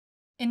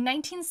In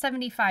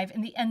 1975, in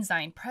the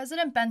Ensign,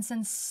 President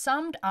Benson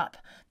summed up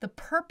the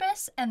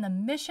purpose and the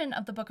mission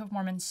of the Book of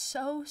Mormon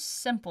so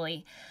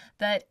simply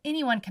that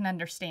anyone can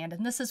understand.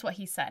 And this is what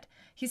he said.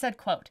 He said,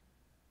 quote,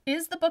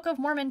 "Is the Book of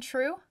Mormon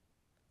true?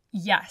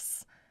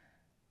 Yes.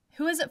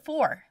 Who is it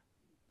for?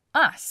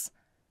 Us.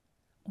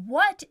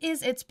 What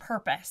is its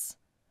purpose?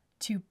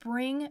 To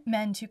bring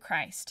men to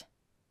Christ.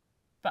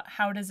 But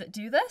how does it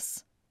do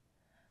this?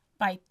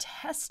 By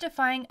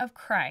testifying of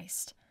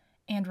Christ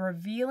and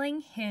revealing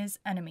his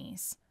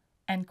enemies."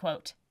 End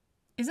quote.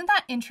 Isn't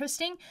that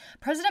interesting?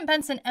 President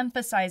Benson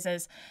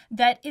emphasizes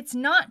that it's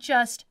not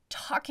just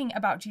talking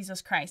about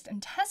Jesus Christ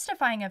and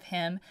testifying of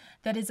him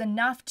that is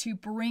enough to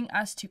bring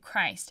us to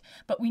Christ,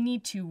 but we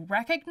need to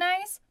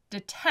recognize,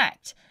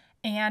 detect,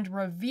 and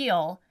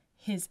reveal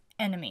his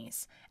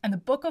enemies. And the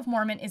Book of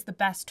Mormon is the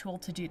best tool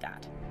to do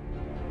that.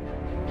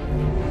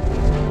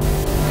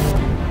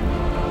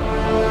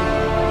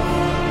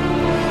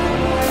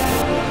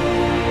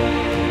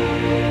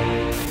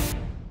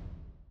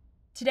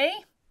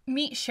 Today,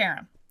 meet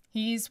Sherem.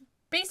 He's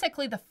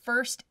basically the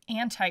first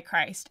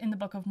Antichrist in the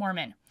Book of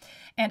Mormon.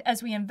 And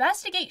as we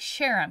investigate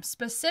Sherem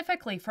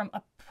specifically from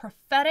a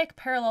prophetic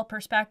parallel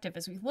perspective,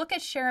 as we look at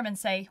Sherem and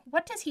say,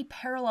 what does he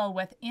parallel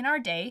with in our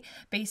day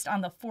based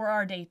on the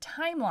 4-hour-day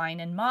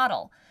timeline and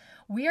model,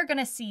 we are going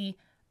to see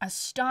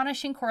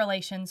astonishing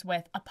correlations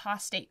with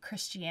apostate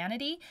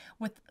Christianity,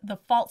 with the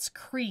false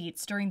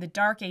creeds during the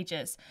Dark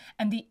Ages,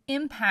 and the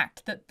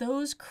impact that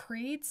those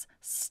creeds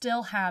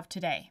still have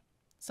today.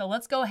 So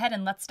let's go ahead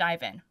and let's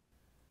dive in.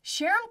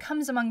 Sherem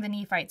comes among the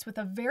Nephites with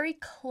a very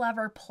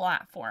clever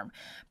platform,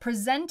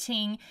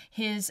 presenting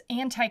his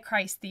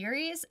Antichrist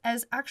theories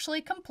as actually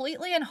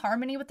completely in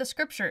harmony with the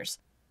scriptures.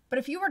 But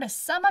if you were to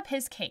sum up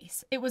his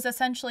case, it was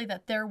essentially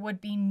that there would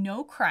be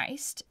no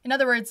Christ. In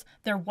other words,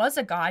 there was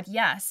a God,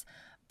 yes,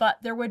 but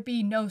there would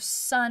be no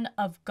Son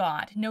of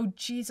God, no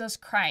Jesus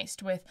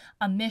Christ with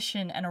a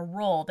mission and a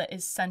role that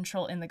is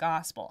central in the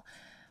gospel.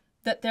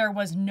 That there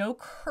was no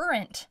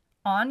current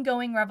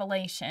ongoing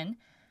revelation,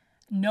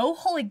 no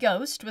Holy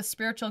Ghost with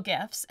spiritual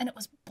gifts, and it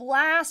was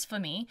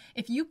blasphemy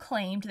if you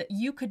claimed that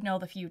you could know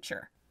the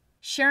future.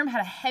 Sherem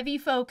had a heavy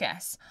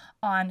focus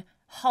on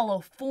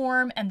hollow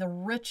form and the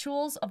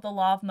rituals of the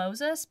law of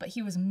Moses, but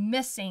he was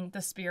missing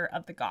the spirit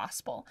of the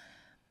gospel.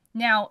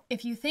 Now,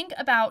 if you think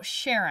about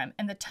Sherem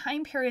and the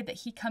time period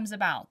that he comes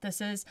about, this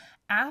is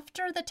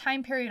after the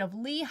time period of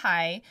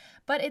Lehi,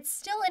 but it's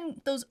still in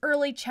those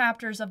early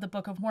chapters of the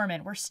Book of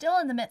Mormon. We're still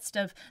in the midst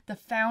of the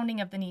founding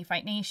of the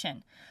Nephite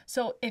nation.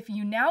 So if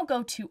you now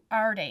go to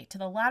our day, to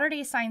the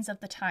latter-day signs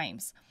of the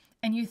times,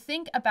 and you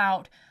think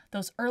about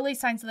those early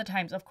signs of the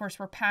times, of course,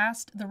 we're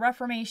past the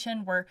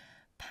Reformation, we're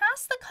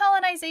past the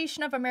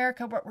colonization of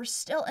America, but we're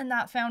still in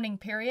that founding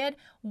period.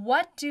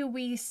 What do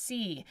we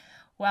see?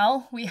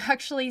 Well, we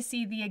actually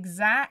see the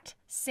exact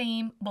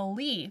same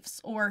beliefs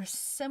or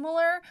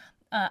similar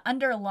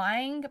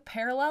underlying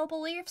parallel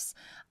beliefs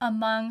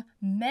among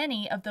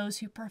many of those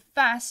who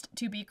professed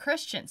to be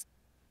Christians.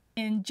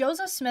 In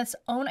Joseph Smith's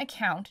own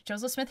account,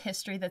 Joseph Smith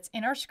history that's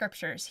in our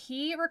scriptures,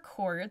 he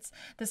records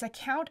this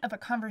account of a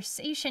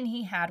conversation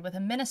he had with a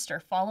minister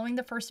following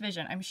the first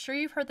vision. I'm sure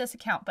you've heard this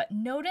account, but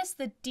notice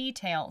the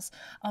details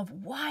of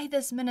why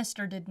this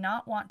minister did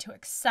not want to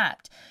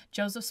accept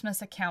Joseph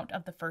Smith's account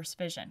of the first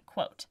vision.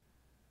 Quote,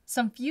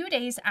 "Some few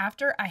days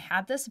after I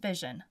had this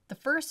vision, the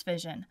first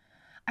vision,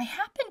 I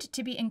happened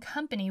to be in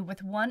company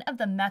with one of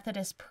the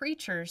Methodist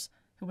preachers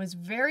who was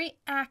very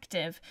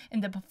active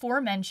in the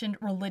before-mentioned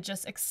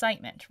religious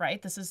excitement,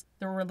 right? This is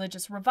the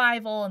religious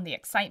revival and the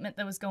excitement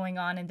that was going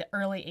on in the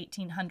early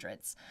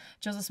 1800s.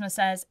 Joseph Smith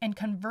says, "In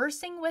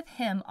conversing with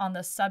him on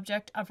the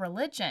subject of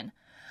religion,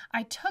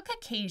 I took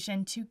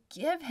occasion to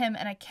give him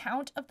an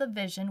account of the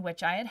vision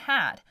which I had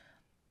had.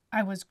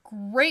 I was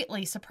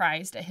greatly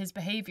surprised at his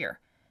behavior.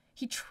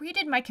 He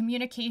treated my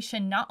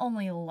communication not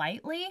only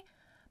lightly,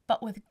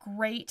 but with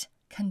great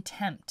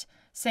contempt,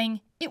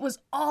 saying it was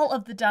all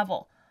of the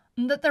devil,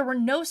 and that there were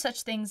no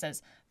such things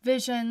as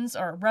visions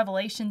or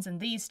revelations in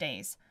these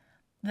days,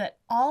 that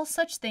all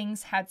such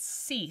things had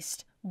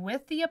ceased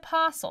with the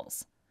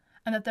apostles,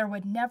 and that there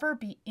would never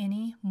be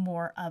any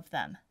more of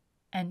them."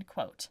 End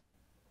quote.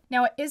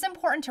 Now, it is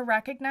important to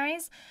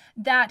recognize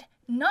that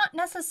not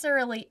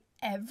necessarily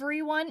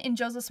everyone in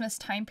Joseph Smith's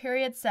time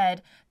period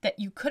said that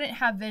you couldn't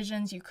have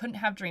visions, you couldn't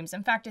have dreams.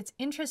 In fact, it's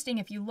interesting,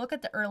 if you look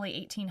at the early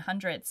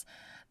 1800s,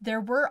 there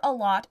were a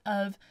lot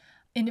of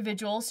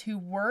individuals who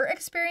were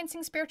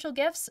experiencing spiritual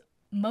gifts.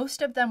 Most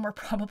of them were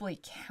probably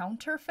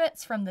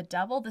counterfeits from the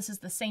devil. This is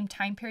the same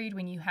time period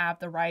when you have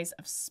the rise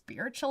of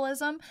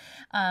spiritualism,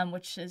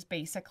 which is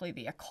basically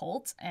the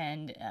occult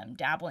and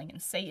dabbling in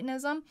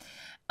Satanism.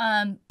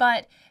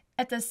 But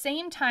at the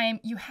same time,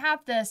 you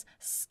have this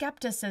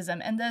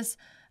skepticism and this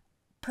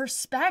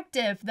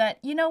perspective that,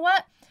 you know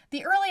what?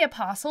 The early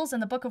apostles in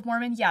the Book of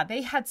Mormon, yeah,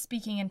 they had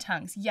speaking in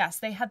tongues. Yes,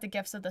 they had the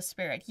gifts of the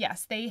Spirit.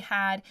 Yes, they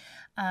had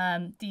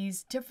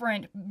these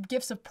different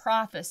gifts of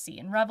prophecy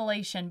and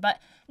revelation.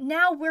 But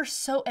now we're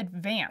so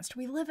advanced.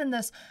 We live in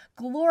this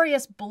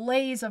glorious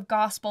blaze of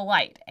gospel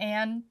light.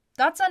 And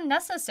That's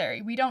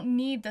unnecessary. We don't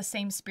need the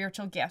same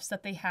spiritual gifts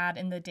that they had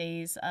in the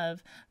days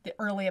of the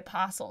early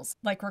apostles,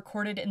 like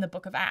recorded in the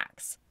book of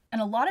Acts.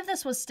 And a lot of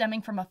this was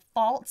stemming from a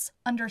false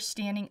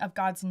understanding of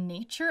God's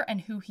nature and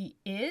who he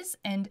is,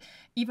 and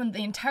even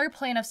the entire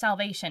plan of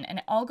salvation. And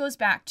it all goes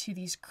back to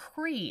these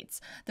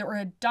creeds that were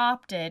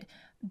adopted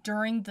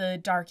during the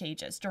Dark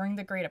Ages, during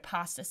the Great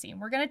Apostasy. And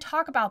we're going to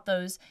talk about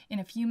those in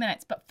a few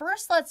minutes. But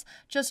first, let's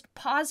just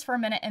pause for a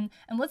minute and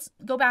let's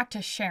go back to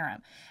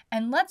Sherem.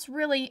 And let's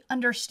really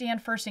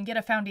understand first and get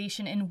a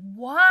foundation in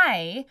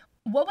what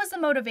was the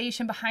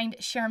motivation behind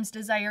Sherem's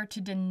desire to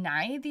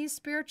deny these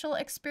spiritual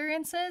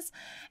experiences?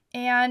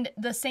 And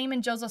the same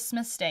in Joseph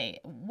Smith's day.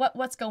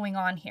 What's going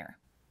on here?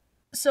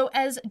 So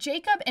as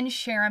Jacob and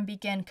Sherem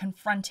begin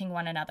confronting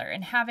one another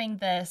and having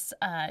this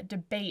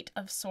debate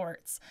of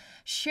sorts,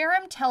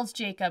 Sherem tells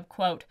Jacob,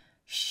 quote,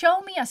 "Show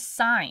me a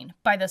sign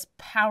by this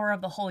power of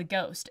the Holy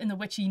Ghost in the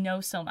which ye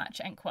know so much,"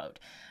 end quote.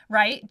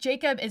 Right?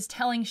 Jacob is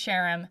telling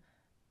Sherem,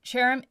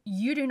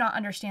 you do not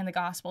understand the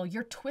gospel.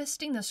 You're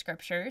twisting the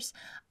scriptures.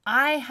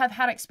 I have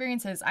had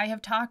experiences. I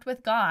have talked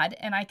with God,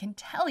 and I can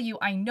tell you,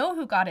 I know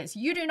who God is.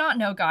 You do not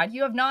know God.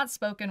 You have not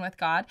spoken with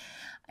God.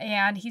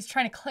 And he's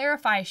trying to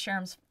clarify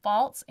Sherem's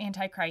false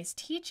Antichrist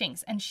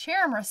teachings. And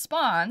Sherem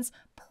responds,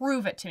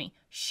 "Prove it to me.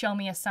 Show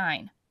me a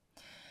sign."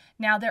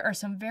 Now, there are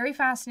some very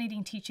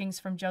fascinating teachings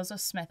from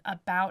Joseph Smith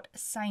about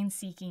sign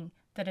seeking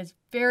that is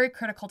very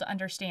critical to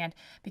understand,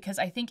 because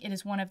I think it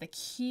is one of the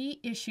key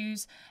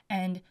issues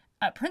and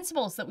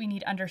principles that we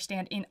need to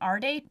understand in our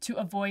day to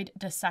avoid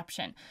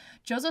deception.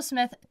 Joseph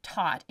Smith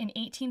taught in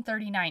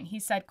 1839, he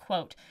said,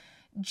 quote,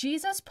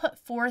 "Jesus put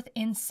forth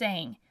in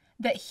saying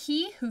that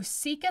he who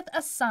seeketh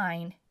a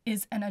sign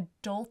is an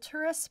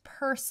adulterous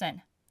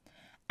person,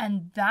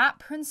 and that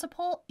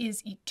principle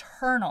is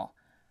eternal,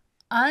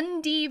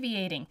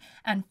 undeviating,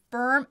 and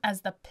firm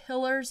as the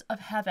pillars of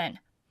heaven.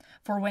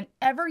 For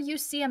whenever you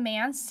see a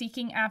man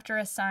seeking after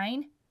a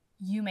sign,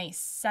 you may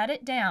set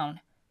it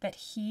down that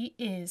he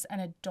is an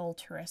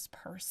adulterous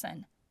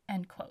person,"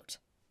 end quote.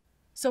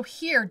 So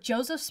here,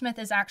 Joseph Smith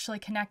is actually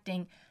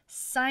connecting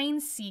sign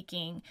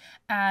seeking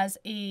as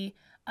a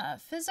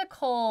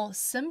physical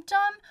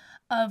symptom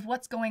of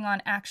what's going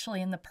on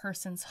actually in the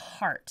person's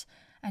heart.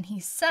 And he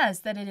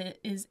says that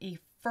it is a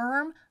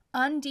firm,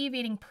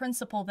 undeviating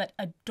principle that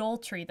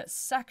adultery, that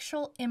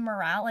sexual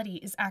immorality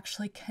is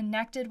actually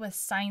connected with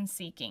sign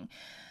seeking.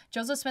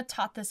 Joseph Smith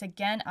taught this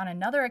again on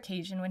another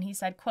occasion when he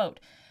said, quote,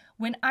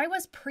 "When I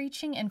was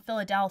preaching in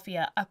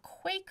Philadelphia, a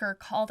Quaker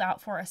called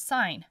out for a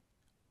sign.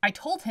 I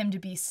told him to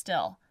be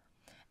still.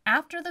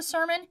 After the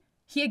sermon,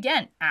 he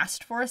again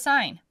asked for a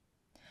sign.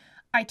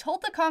 I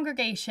told the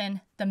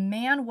congregation the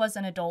man was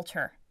an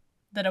adulterer,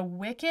 that a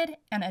wicked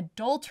and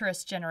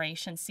adulterous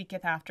generation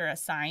seeketh after a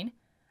sign,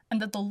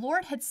 and that the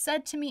Lord had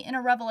said to me in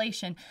a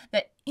revelation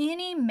that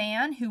any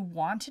man who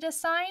wanted a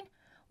sign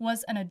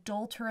was an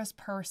adulterous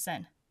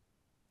person.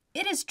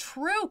 'It is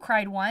true,'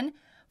 cried one,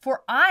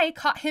 'for I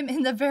caught him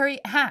in the very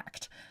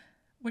act,'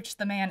 which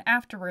the man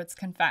afterwards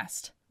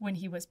confessed when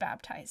he was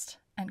baptized,"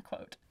 end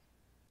quote.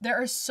 There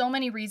are so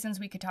many reasons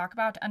we could talk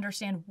about to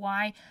understand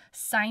why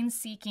sign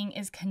seeking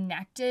is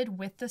connected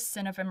with the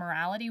sin of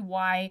immorality,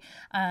 why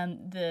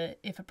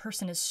if a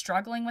person is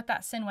struggling with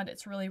that sin, what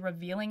it's really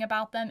revealing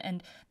about them,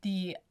 and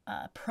the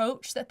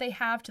approach that they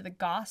have to the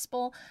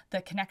gospel,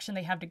 the connection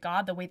they have to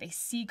God, the way they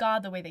see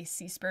God, the way they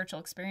see spiritual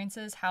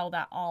experiences, how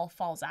that all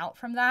falls out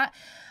from that.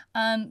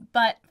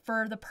 But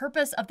for the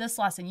purpose of this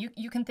lesson,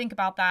 you can think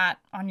about that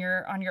on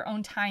your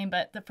own time,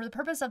 but for the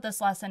purpose of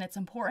this lesson, it's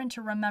important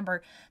to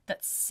remember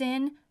that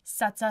sin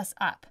sets us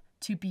up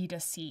to be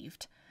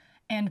deceived.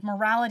 And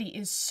morality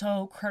is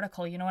so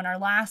critical. You know, in our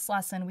last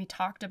lesson, we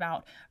talked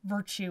about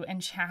virtue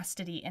and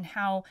chastity and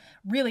how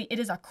really it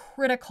is a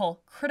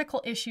critical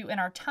issue in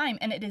our time,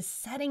 and it is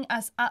setting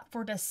us up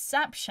for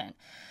deception.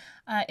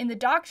 In the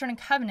Doctrine and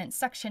Covenants,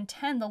 section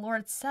 10, the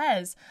Lord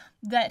says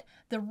that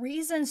the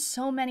reason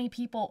so many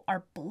people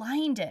are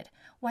blinded,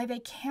 why they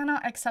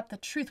cannot accept the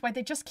truth, why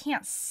they just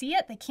can't see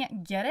it, they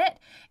can't get it,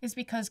 is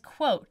because,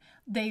 quote,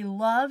 "they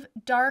love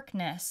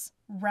darkness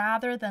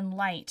rather than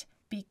light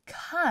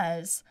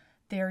because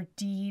their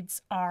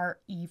deeds are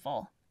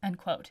evil," end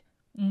quote.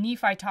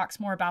 Nephi talks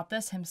more about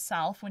this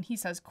himself when he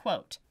says,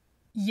 quote,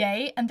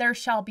 "Yea, and there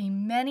shall be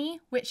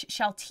many which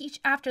shall teach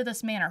after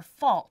this manner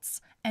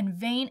false and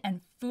vain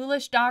and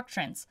foolish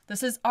doctrines."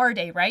 This is our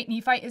day, right?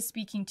 Nephi is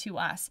speaking to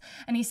us.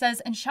 And he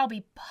says, "and shall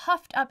be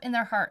puffed up in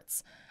their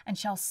hearts, and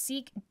shall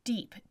seek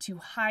deep to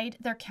hide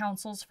their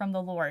counsels from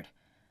the Lord.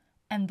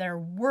 And their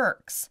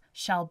works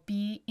shall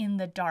be in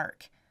the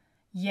dark.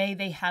 Yea,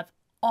 they have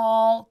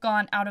all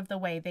gone out of the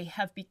way. They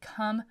have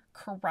become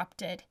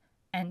corrupted,"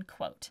 end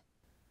quote.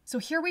 So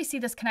here we see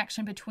this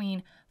connection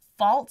between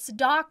false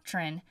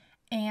doctrine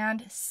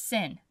and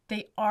sin.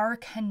 They are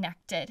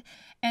connected.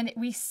 And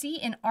we see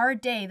in our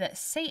day that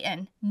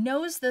Satan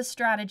knows this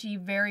strategy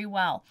very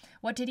well.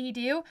 What did he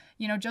do?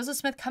 You know, Joseph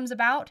Smith comes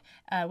about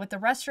with the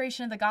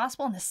restoration of the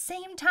gospel, and the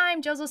same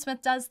time Joseph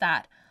Smith does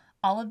that,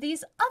 all of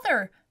these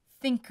other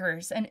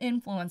thinkers and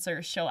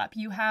influencers show up.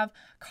 You have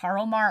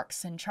Karl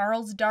Marx and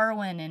Charles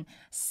Darwin and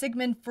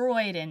Sigmund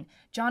Freud and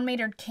John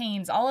Maynard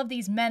Keynes, all of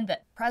these men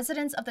that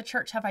presidents of the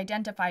church have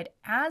identified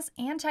as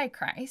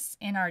antichrists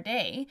in our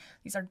day.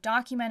 These are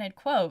documented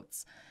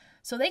quotes.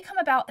 So they come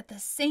about at the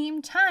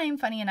same time,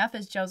 funny enough,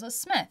 as Joseph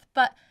Smith.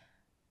 But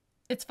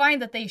it's fine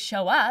that they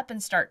show up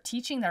and start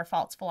teaching their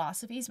false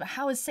philosophies, but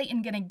how is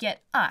Satan going to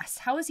get us?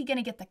 How is he going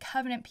to get the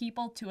covenant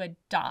people to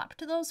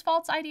adopt those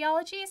false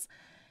ideologies?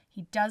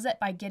 He does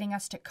it by getting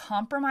us to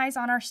compromise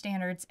on our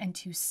standards and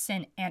to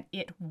sin, and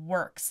it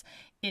works.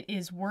 It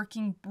is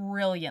working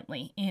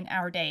brilliantly in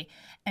our day.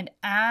 And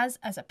as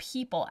a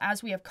people,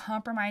 as we have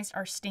compromised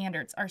our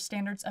standards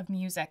of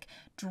music,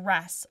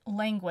 dress,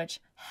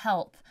 language,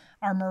 health,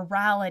 our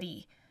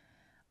morality,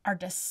 our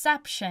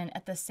deception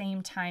at the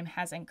same time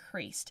has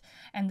increased.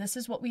 And this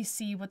is what we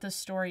see with the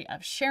story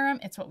of Sherem.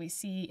 It's what we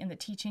see in the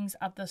teachings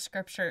of the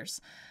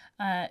scriptures.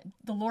 The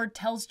Lord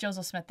tells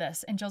Joseph Smith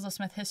this in Joseph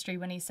Smith history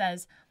when he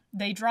says,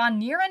 they draw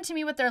near unto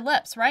me with their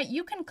lips, right?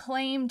 You can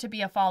claim to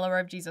be a follower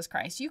of Jesus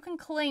Christ. You can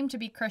claim to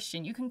be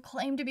Christian. You can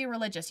claim to be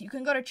religious. You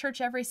can go to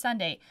church every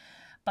Sunday.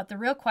 But the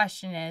real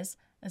question is,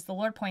 as the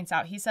Lord points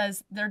out, he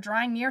says, they're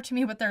drawing near to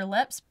me with their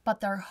lips,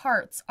 but their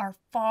hearts are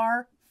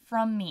far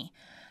from me.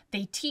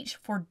 They teach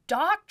for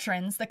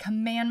doctrines the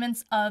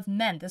commandments of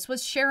men. This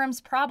was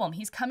Sherem's problem.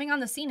 He's coming on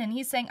the scene and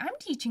he's saying, I'm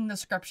teaching the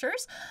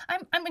scriptures.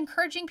 I'm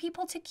encouraging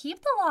people to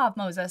keep the law of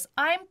Moses.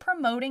 I'm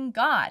promoting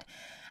God.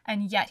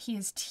 And yet he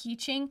is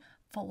teaching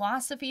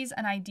philosophies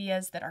and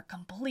ideas that are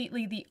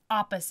completely the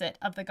opposite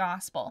of the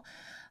gospel.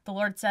 The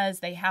Lord says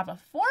they have a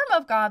form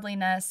of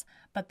godliness,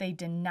 but they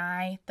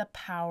deny the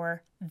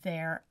power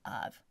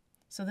thereof.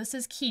 So this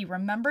is key.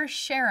 Remember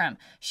Sherem.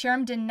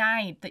 Sherem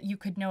denied that you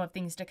could know of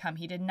things to come.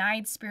 He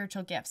denied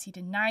spiritual gifts. He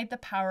denied the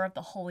power of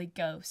the Holy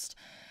Ghost.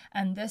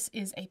 And this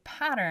is a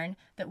pattern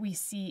that we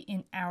see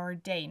in our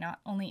day, not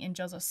only in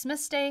Joseph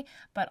Smith's day,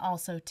 but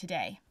also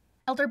today.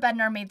 Elder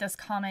Bednar made this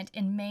comment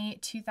in May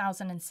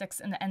 2006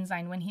 in the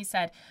Ensign when he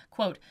said,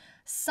 quote,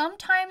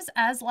 sometimes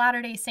as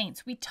Latter-day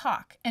Saints, we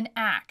talk and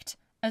act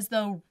as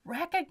though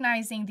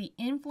recognizing the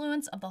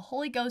influence of the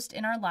Holy Ghost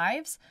in our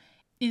lives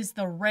is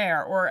the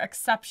rare or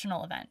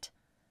exceptional event.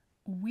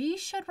 We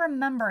should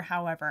remember,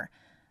 however,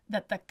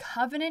 that the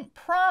covenant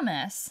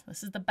promise,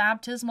 this is the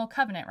baptismal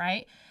covenant,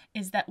 right,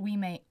 is that we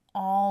may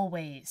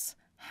always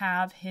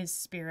have his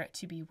Spirit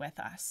to be with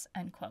us,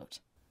 end quote.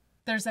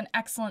 There's an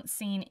excellent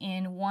scene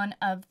in one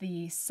of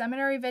the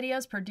seminary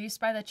videos produced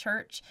by the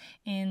church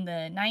in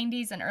the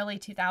 90s and early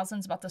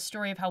 2000s about the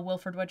story of how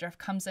Wilford Woodruff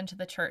comes into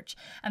the church.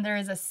 And there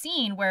is a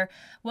scene where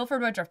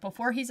Wilford Woodruff,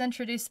 before he's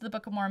introduced to the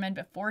Book of Mormon,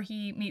 before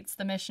he meets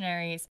the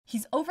missionaries,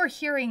 he's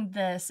overhearing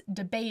this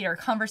debate or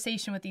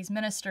conversation with these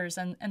ministers.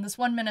 And this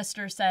one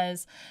minister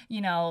says, you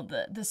know,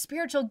 the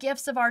spiritual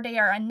gifts of our day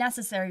are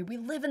unnecessary. We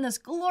live in this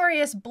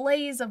glorious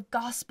blaze of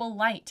gospel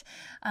light.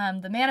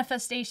 The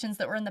manifestations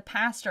that were in the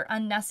past are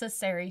unnecessary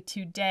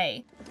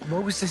today.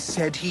 Moses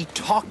said he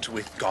talked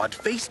with God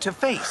face to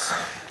face,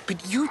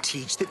 but you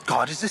teach that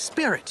God is a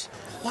spirit.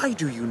 Why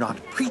do you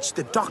not preach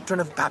the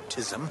doctrine of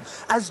baptism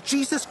as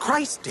Jesus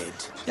Christ did?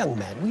 Young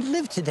man, we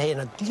live today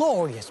in a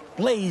glorious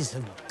blaze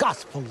of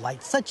gospel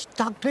light. Such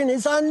doctrine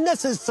is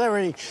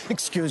unnecessary.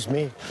 Excuse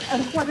me.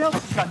 And what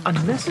else is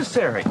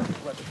unnecessary?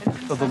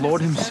 Though the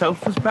Lord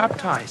himself was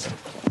baptized.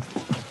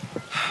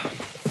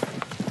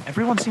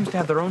 Everyone seems to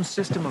have their own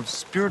system of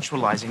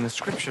spiritualizing the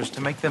scriptures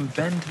to make them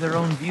bend to their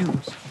own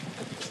views.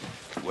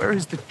 Where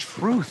is the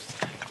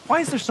truth? Why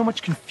is there so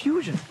much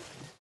confusion?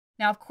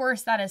 Now, of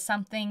course, that is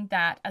something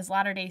that, as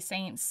Latter-day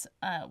Saints,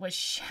 was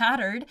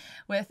shattered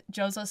with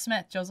Joseph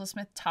Smith. Joseph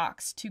Smith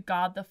talks to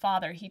God the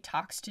Father. He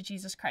talks to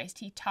Jesus Christ.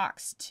 He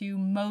talks to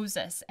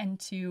Moses and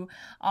to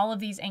all of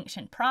these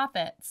ancient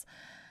prophets.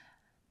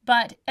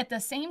 But at the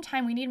same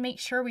time, we need to make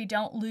sure we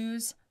don't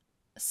lose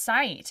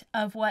sight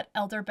of what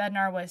Elder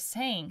Bednar was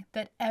saying,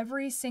 that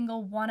every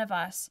single one of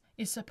us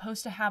is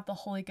supposed to have the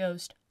Holy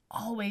Ghost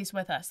always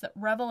with us, that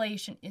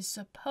revelation is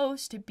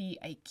supposed to be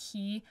a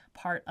key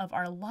part of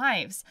our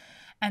lives.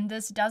 And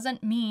this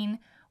doesn't mean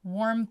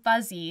warm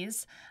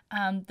fuzzies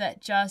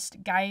that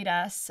just guide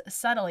us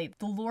subtly.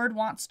 The Lord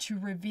wants to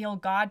reveal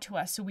God to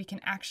us so we can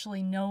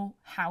actually know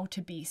how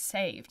to be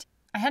saved.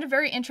 I had a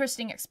very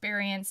interesting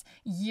experience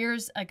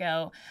years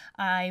ago.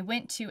 I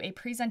went to a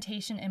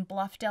presentation in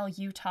Bluffdale,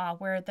 Utah,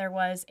 where there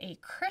was a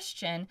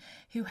Christian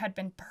who had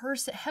been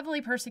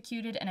heavily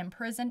persecuted and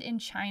imprisoned in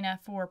China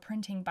for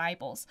printing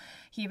Bibles.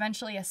 He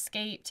eventually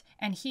escaped,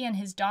 and he and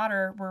his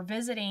daughter were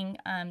visiting,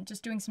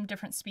 just doing some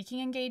different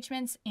speaking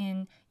engagements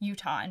in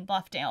Utah, in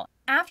Bluffdale.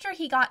 After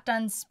he got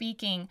done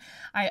speaking,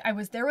 I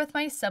was there with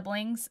my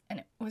siblings, and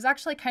it was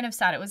actually kind of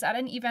sad. It was at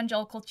an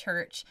evangelical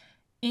church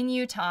in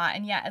Utah,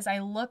 and yet as I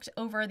looked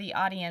over the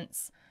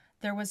audience,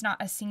 there was not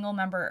a single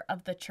member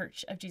of the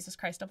Church of Jesus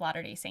Christ of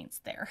Latter-day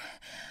Saints there.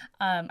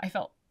 I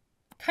felt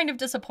kind of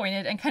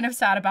disappointed and kind of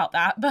sad about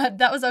that, but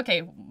that was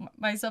okay.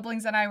 My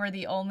siblings and I were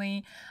the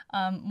only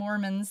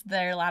Mormons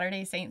there,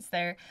 Latter-day Saints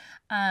there.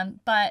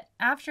 But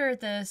after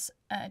this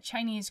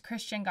Chinese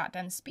Christian got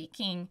done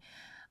speaking,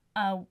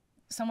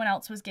 someone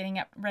else was getting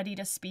up ready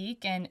to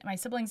speak, and my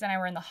siblings and I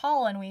were in the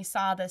hall, and we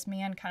saw this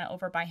man kind of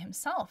over by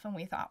himself, and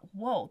we thought,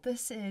 whoa,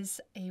 this is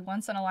a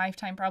once in a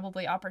lifetime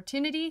probably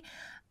opportunity.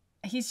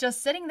 He's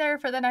just sitting there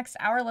for the next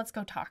hour. Let's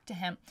go talk to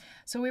him.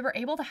 So we were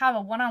able to have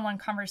a one-on-one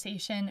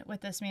conversation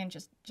with this man,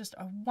 just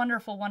a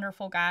wonderful,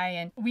 wonderful guy.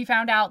 And we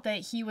found out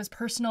that he was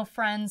personal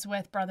friends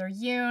with Brother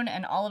Yoon,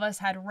 and all of us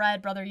had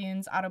read Brother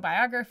Yoon's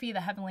autobiography,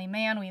 The Heavenly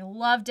Man. We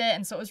loved it.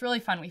 And so it was really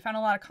fun. We found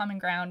a lot of common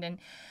ground.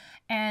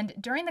 And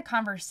during the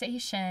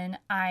conversation,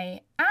 I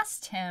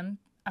asked him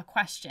a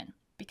question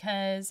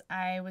because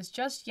I was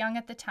just young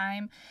at the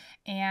time.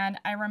 And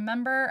I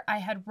remember I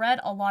had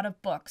read a lot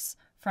of books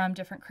from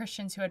different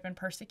Christians who had been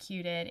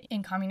persecuted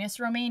in communist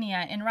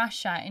Romania, in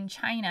Russia, in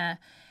China.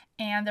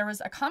 And there was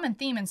a common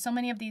theme in so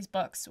many of these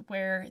books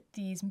where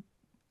these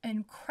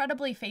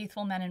incredibly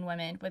faithful men and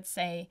women would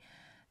say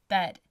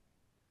that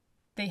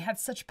they had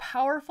such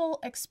powerful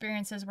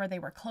experiences where they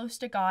were close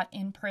to God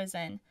in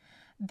prison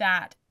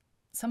that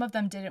some of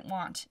them didn't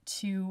want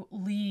to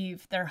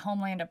leave their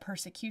homeland of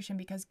persecution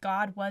because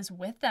God was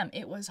with them.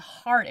 It was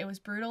hard. It was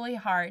brutally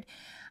hard,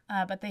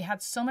 but they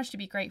had so much to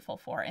be grateful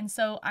for. And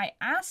so I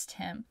asked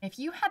him, if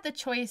you had the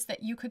choice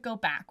that you could go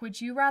back,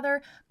 would you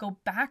rather go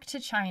back to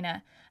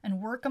China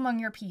and work among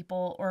your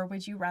people, or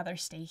would you rather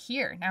stay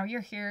here? Now you're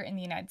here in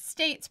the United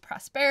States,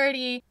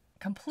 prosperity,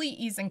 complete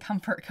ease and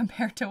comfort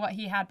compared to what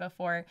he had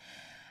before.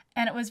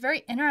 And it was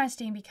very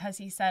interesting because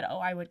he said, oh,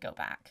 I would go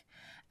back.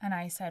 And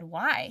I said,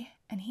 why?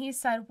 And he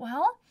said,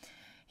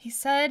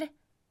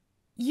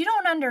 you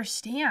don't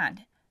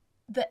understand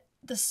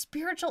the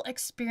spiritual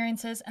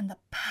experiences and the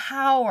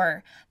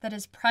power that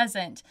is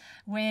present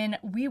when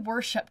we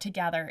worship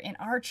together in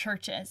our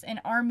churches, in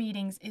our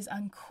meetings is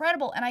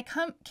incredible. And I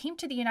came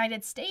to the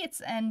United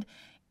States and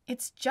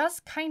it's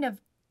just kind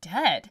of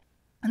dead.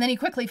 And then he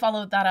quickly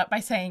followed that up by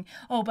saying,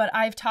 oh, but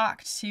I've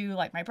talked to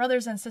like my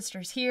brothers and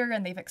sisters here,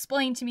 and they've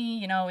explained to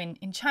me,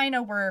 in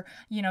China, we're,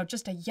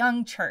 just a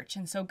young church.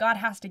 And so God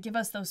has to give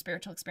us those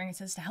spiritual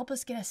experiences to help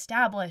us get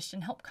established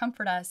and help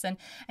comfort us. And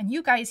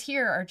you guys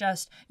here are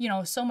just,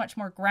 so much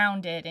more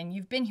grounded, and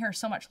you've been here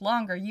so much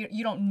longer.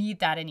 You don't need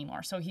that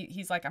anymore. So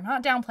he's like, I'm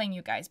not downplaying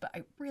you guys, but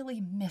I really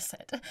miss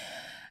it.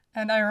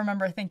 And I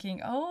remember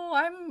thinking, oh,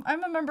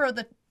 I'm a member of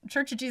the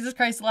Church of Jesus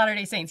Christ of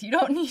Latter-day Saints. You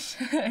don't need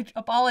to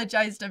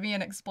apologize to me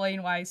and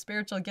explain why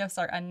spiritual gifts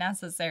are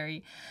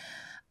unnecessary.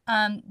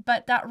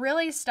 But that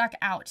really stuck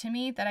out to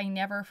me, that I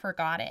never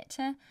forgot it.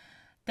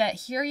 That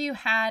here you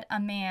had a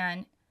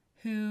man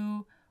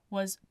who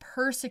was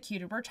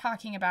persecuted. We're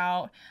talking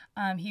about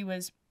he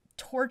was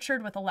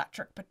tortured with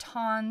electric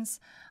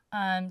batons.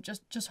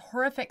 Just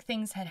horrific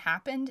things had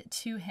happened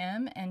to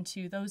him and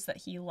to those that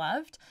he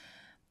loved.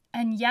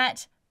 And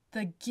yet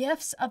the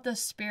gifts of the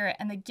Spirit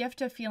and the gift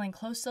of feeling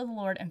close to the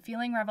Lord and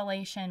feeling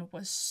revelation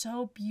was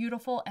so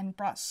beautiful and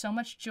brought so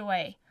much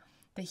joy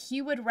that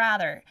he would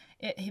rather,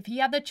 if he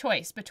had the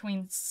choice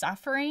between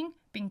suffering,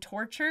 being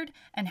tortured,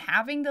 and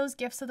having those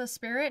gifts of the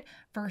Spirit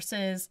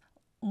versus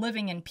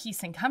living in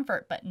peace and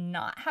comfort but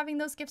not having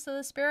those gifts of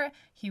the Spirit,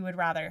 he would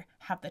rather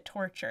have the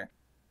torture.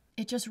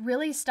 It just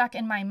really stuck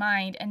in my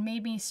mind and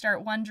made me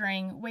start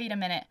wondering, wait a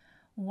minute,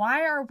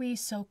 why are we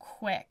so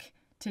quick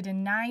to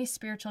deny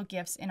spiritual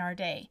gifts in our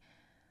day?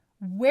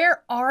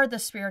 Where are the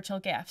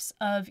spiritual gifts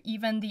of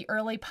even the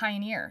early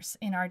pioneers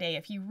in our day?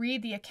 If you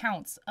read the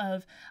accounts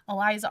of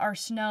Eliza R.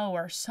 Snow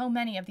or so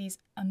many of these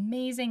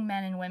amazing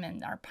men and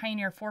women, our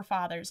pioneer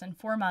forefathers and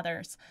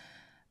foremothers,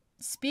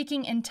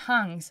 speaking in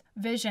tongues,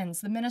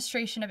 visions, the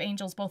ministration of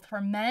angels, both for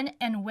men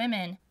and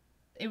women,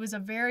 it was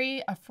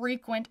a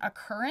frequent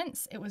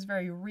occurrence. It was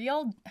very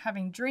real,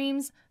 having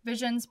dreams,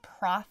 visions,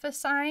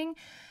 prophesying.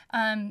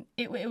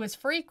 It was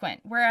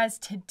frequent. Whereas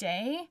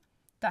today,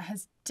 that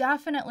has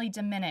definitely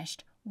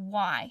diminished.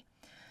 Why?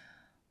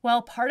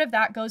 Well, part of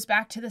that goes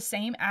back to the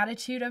same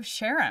attitude of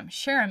Sherem,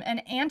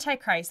 an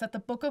Antichrist that the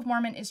Book of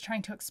Mormon is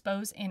trying to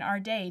expose in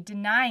our day,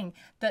 denying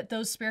that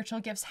those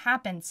spiritual gifts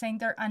happen, saying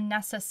they're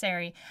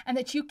unnecessary, and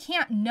that you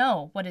can't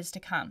know what is to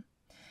come.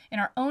 In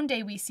our own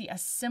day, we see a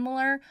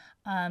similar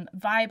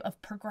vibe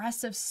of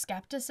progressive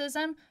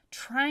skepticism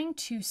trying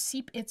to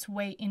seep its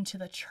way into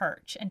the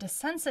church and to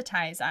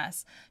sensitize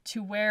us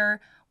to where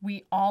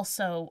we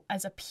also,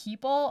 as a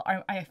people,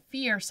 I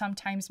fear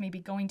sometimes maybe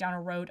going down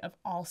a road of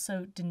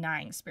also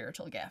denying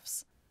spiritual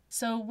gifts.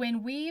 So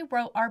when we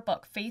wrote our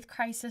book, Faith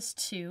Crisis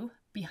 2,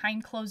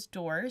 Behind Closed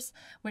Doors,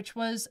 which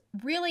was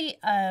really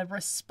a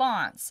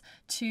response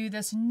to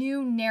this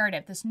new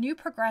narrative, this new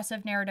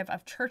progressive narrative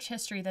of church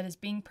history that is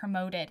being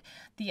promoted,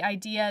 the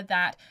idea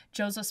that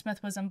Joseph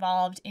Smith was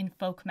involved in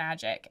folk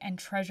magic and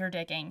treasure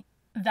digging,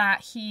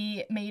 that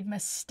he made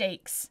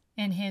mistakes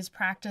in his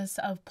practice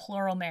of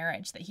plural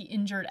marriage, that he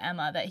injured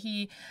Emma, that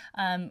he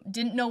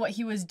didn't know what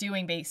he was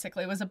doing,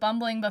 basically. Was a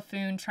bumbling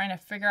buffoon trying to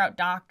figure out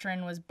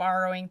doctrine, was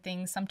borrowing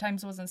things,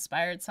 sometimes was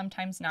inspired,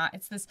 sometimes not.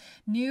 It's this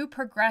new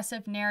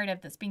progressive narrative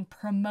that's being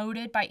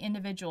promoted by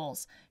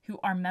individuals who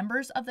are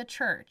members of the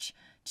church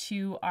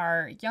to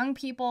our young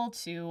people,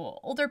 to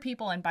older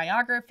people in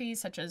biographies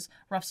such as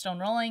Rough Stone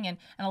Rolling. And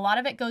a lot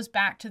of it goes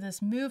back to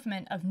this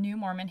movement of New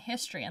Mormon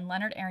history. And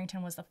Leonard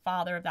Arrington was the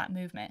father of that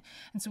movement.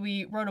 And so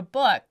we wrote a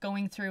book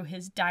going through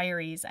his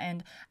diaries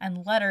and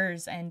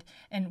letters and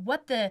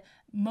what the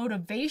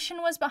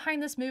motivation was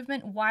behind this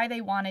movement, why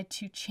they wanted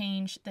to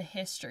change the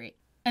history.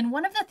 And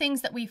one of the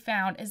things that we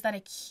found is that a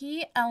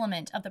key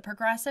element of the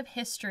progressive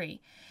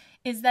history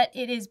is that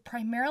it is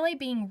primarily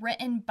being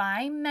written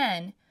by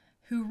men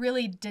who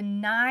really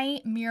deny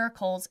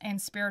miracles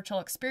and spiritual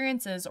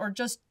experiences, or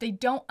just they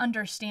don't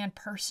understand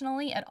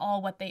personally at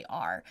all what they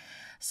are.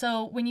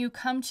 So when you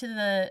come to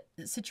the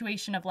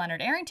situation of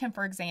Leonard Arrington,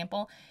 for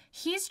example,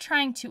 he's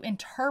trying to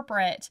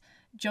interpret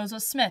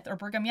Joseph Smith or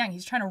Brigham Young.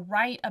 He's trying to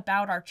write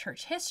about our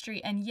church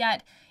history, and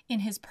yet in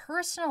his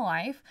personal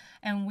life,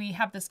 and we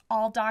have this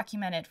all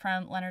documented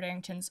from Leonard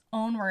Arrington's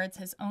own words,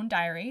 his own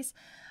diaries,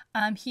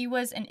 he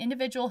was an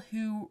individual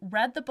who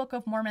read the Book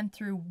of Mormon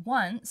through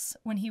once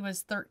when he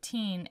was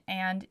 13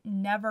 and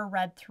never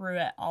read through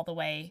it all the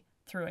way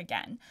through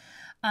again.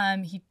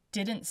 He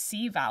didn't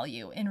see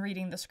value in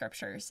reading the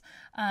scriptures.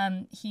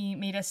 He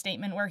made a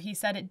statement where he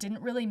said it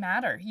didn't really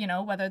matter,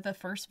 whether the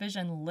first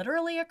vision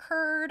literally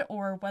occurred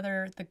or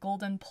whether the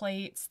golden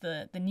plates,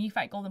 the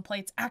Nephite golden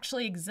plates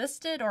actually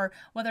existed, or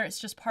whether it's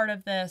just part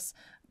of this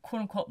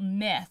quote unquote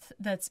myth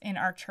that's in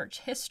our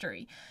church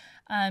history.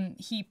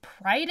 He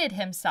prided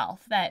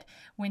himself that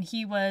when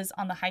he was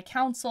on the High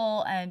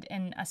Council and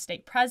in a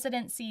state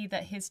presidency,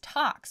 that his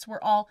talks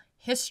were all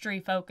history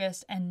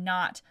focused and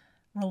not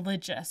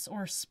religious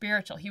or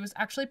spiritual. He was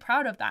actually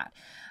proud of that.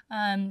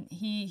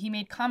 He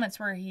made comments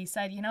where he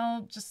said,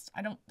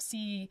 I don't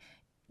see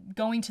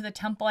going to the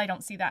temple, I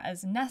don't see that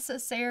as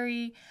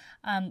necessary.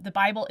 The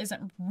Bible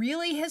isn't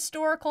really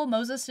historical.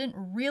 Moses didn't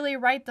really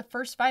write the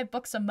first 5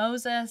 books of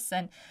Moses.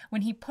 And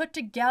when he put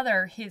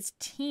together his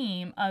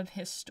team of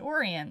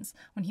historians,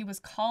 when he was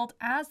called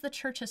as the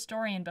church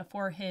historian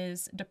before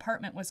his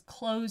department was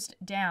closed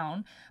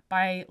down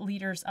by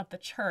leaders of the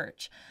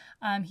church,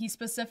 he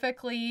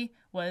specifically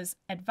was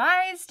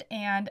advised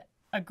and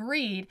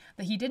agreed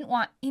that he didn't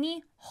want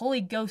any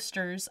Holy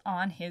Ghosters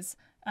on his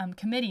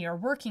committee or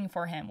working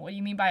for him. What do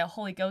you mean by a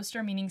Holy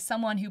Ghoster? Meaning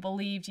someone who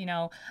believed,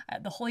 the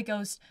Holy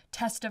Ghost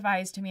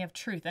testifies to me of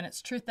truth, and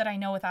it's truth that I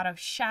know without a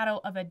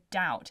shadow of a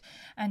doubt.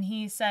 And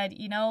he said,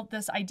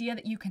 this idea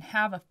that you can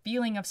have a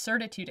feeling of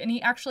certitude, and he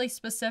actually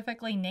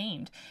specifically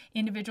named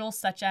individuals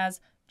such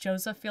as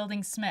Joseph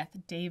Fielding Smith,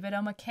 David O.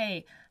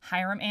 McKay,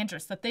 Hiram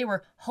Andrus, that they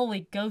were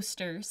Holy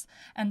Ghosters,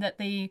 and that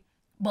they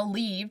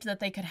believed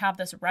that they could have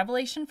this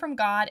revelation from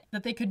God,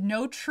 that they could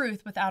know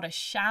truth without a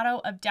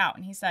shadow of doubt.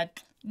 And he said,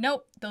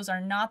 nope, those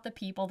are not the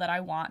people that I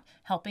want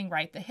helping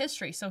write the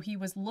history. So he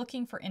was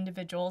looking for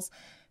individuals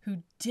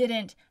who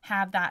didn't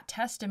have that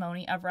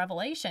testimony of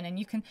revelation. And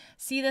you can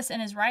see this in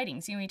his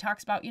writings. He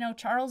talks about,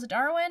 Charles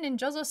Darwin and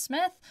Joseph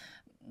Smith,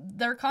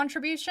 their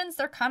contributions,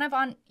 they're kind of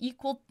on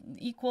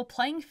equal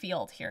playing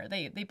field here.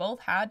 They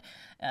both had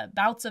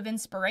bouts of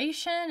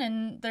inspiration,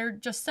 and they're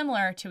just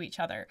similar to each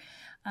other.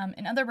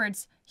 In other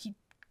words, he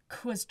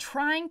was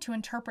trying to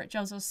interpret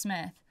Joseph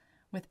Smith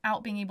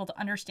without being able to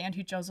understand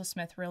who Joseph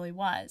Smith really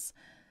was.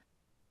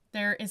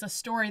 There is a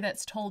story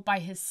that's told by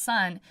his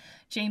son,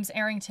 James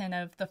Arrington,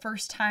 of the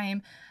first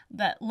time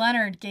that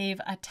Leonard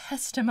gave a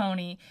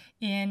testimony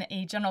in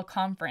a general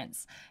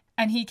conference.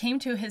 And he came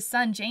to his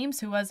son, James,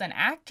 who was an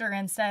actor,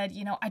 and said,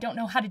 I don't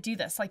know how to do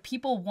this. Like,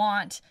 people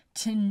want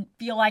to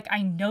feel like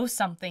I know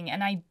something,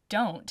 and I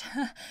don't.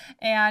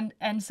 and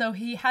so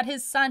he had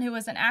his son, who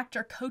was an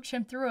actor, coach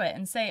him through it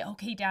and say,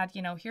 okay, Dad,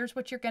 here's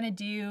what you're going to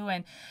do.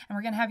 And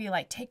we're going to have you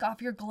take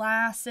off your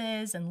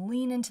glasses and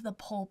lean into the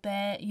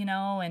pulpit,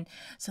 and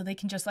so they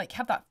can just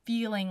have that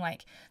feeling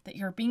that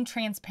you're being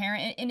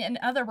transparent. In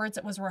other words,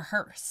 it was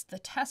rehearsed. The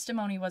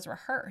testimony was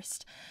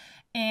rehearsed.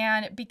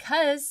 And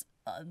because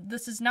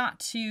this is not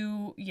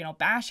to,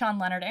 bash on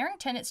Leonard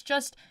Arrington. It's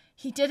just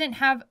he didn't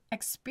have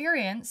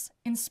experience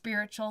in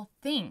spiritual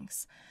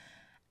things.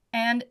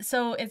 And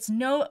so it's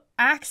no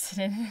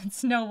accident,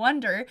 it's no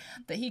wonder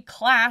that he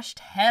clashed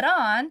head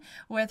on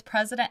with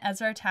President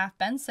Ezra Taft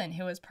Benson,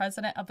 who was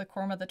president of the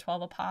Quorum of the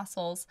 12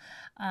 Apostles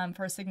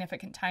for a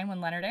significant time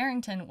when Leonard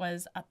Arrington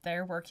was up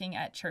there working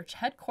at church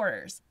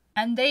headquarters.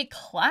 And they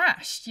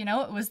clashed,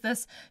 it was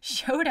this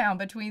showdown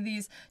between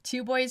these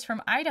two boys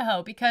from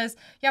Idaho, because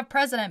you have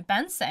President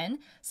Benson,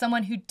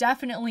 someone who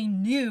definitely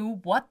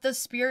knew what the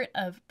spirit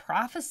of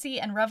prophecy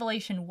and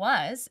revelation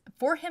was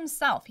for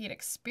himself. He had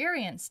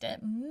experienced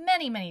it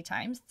many, many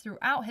times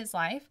throughout his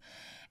life.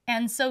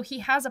 And so he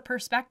has a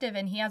perspective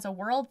and he has a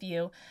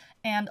worldview.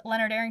 And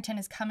Leonard Arrington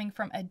is coming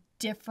from a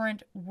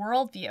different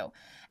worldview.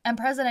 And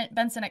President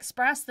Benson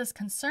expressed this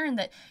concern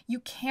that you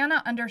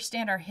cannot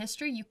understand our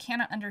history, you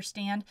cannot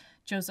understand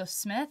Joseph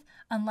Smith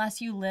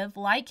unless you live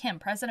like him.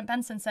 President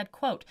Benson said,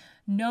 quote,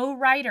 "No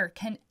writer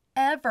can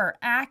ever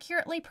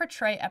accurately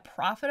portray a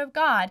prophet of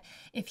God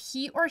if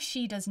he or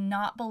she does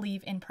not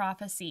believe in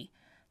prophecy.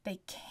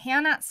 They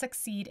cannot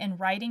succeed in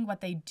writing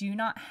what they do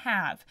not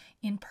have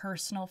in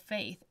personal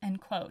faith,"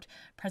 end quote.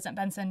 President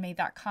Benson made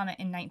that comment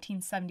in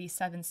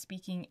 1977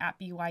 speaking at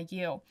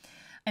BYU.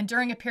 And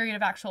during a period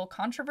of actual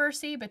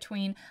controversy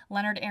between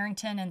Leonard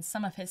Arrington and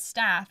some of his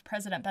staff,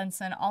 President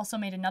Benson also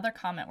made another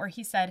comment where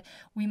he said,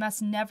 "We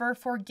must never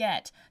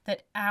forget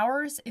that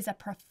ours is a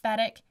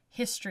prophetic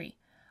history.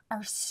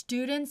 Our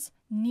students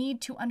need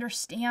to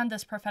understand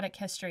this prophetic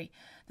history.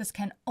 This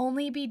can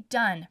only be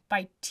done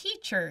by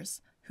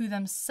teachers who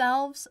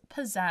themselves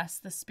possess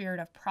the spirit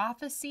of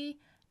prophecy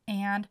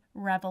and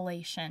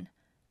revelation,"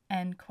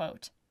 end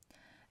quote.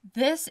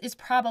 This is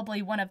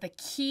probably one of the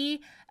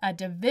key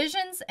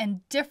divisions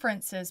and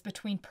differences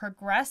between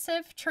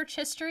progressive church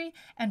history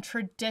and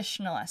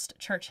traditionalist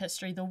church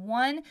history. The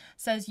one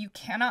says you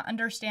cannot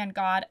understand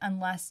God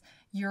unless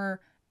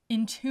you're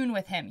in tune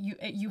with him.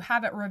 You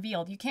have it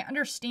revealed. You can't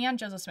understand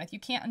Joseph Smith. You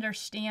can't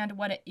understand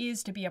what it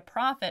is to be a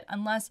prophet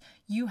unless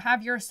you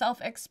have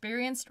yourself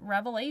experienced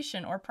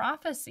revelation or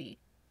prophecy.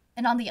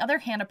 And on the other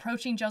hand,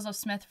 approaching Joseph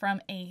Smith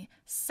from a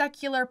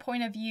secular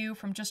point of view,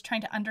 from just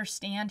trying to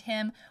understand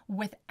him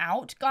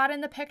without God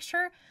in the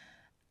picture,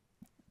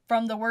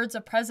 from the words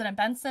of President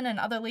Benson and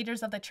other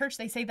leaders of the church,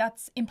 they say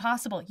that's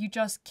impossible. You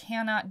just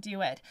cannot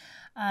do it.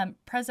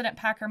 President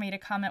Packer made a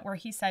comment where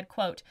he said,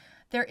 quote,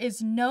 "There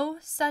is no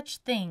such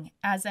thing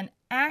as an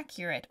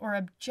accurate or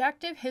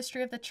objective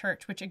history of the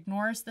church which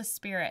ignores the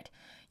Spirit.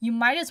 You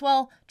might as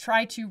well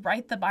try to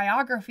write the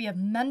biography of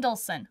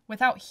Mendelssohn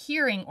without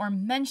hearing or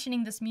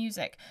mentioning this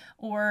music,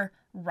 or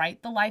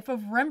write the life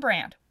of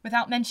Rembrandt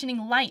without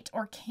mentioning light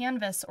or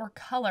canvas or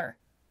color.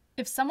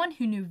 If someone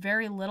who knew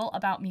very little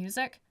about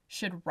music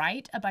should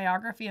write a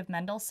biography of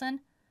Mendelssohn,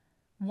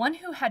 one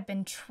who had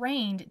been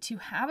trained to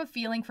have a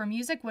feeling for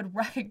music would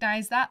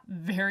recognize that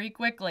very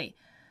quickly.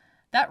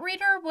 That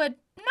reader would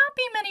not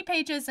be many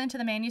pages into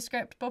the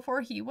manuscript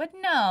before he would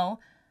know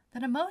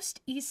that a most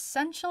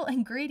essential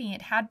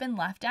ingredient had been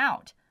left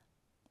out.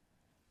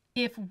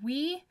 If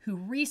we who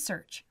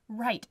research,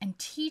 write, and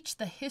teach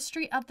the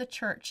history of the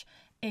church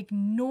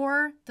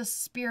ignore the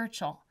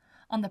spiritual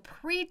on the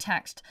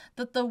pretext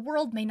that the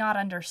world may not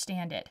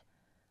understand it,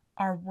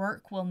 our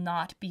work will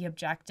not be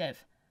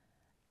objective.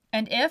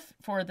 And if,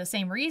 for the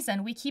same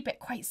reason, we keep it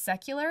quite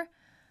secular,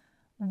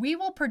 we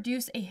will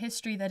produce a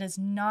history that is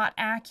not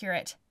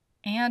accurate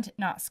and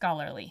not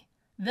scholarly.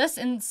 This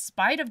in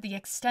spite of the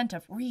extent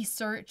of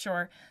research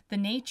or the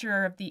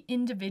nature of the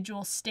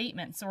individual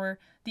statements or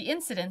the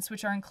incidents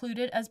which are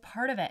included as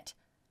part of it,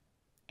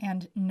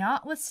 and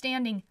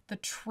notwithstanding the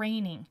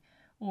training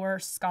or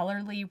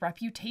scholarly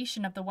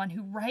reputation of the one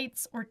who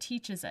writes or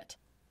teaches it.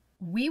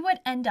 We would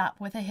end up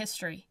with a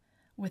history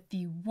with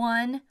the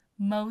one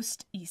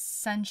most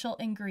essential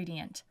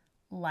ingredient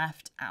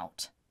left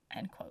out,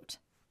 end quote.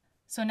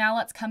 So now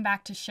let's come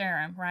back to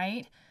Sherem,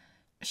 right?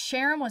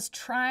 Sherem was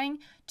trying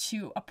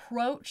to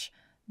approach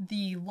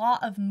the law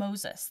of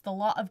Moses, the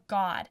law of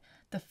God,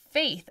 the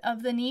faith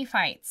of the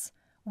Nephites,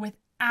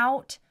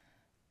 without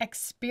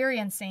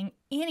experiencing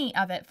any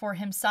of it for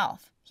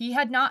himself. He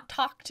had not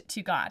talked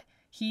to God.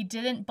 He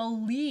didn't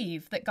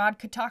believe that God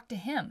could talk to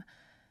him.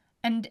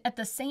 And at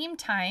the same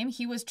time,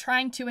 he was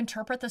trying to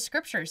interpret the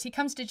scriptures. He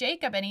comes to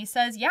Jacob and he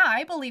says, "Yeah,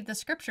 I believe the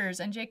scriptures."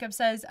 And Jacob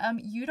says,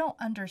 "You don't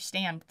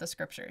understand the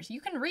scriptures. You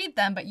can read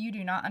them, but you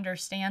do not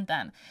understand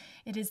them."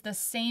 It is the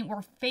same.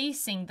 We're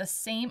facing the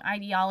same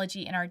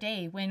ideology in our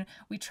day when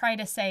we try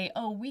to say,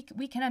 "Oh, we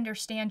can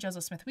understand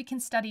Joseph Smith. We can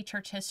study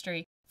church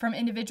history," from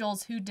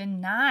individuals who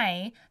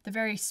deny the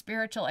very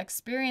spiritual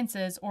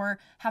experiences or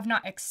have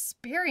not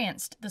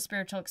experienced the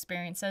spiritual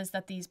experiences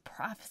that these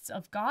prophets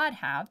of God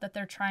have that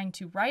they're trying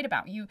to write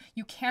about. You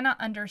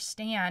cannot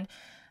understand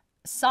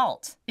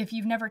salt if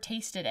you've never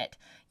tasted it.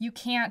 You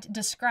can't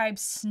describe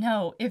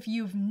snow if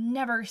you've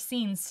never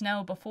seen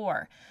snow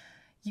before.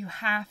 You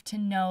have to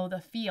know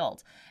the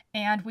field.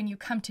 And when you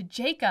come to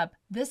Jacob,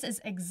 this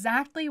is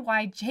exactly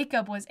why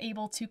Jacob was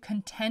able to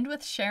contend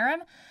with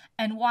Sherem,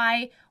 and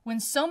why, when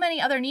so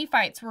many other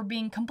Nephites were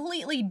being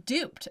completely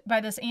duped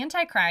by this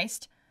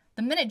Antichrist,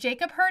 the minute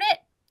Jacob heard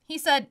it, he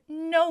said,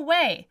 "No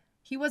way."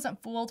 He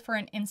wasn't fooled for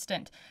an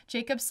instant.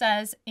 Jacob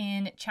says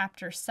in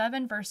chapter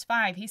 7, verse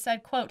 5, he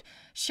said, quote,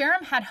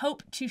 "Sherem had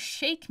hoped to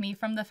shake me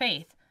from the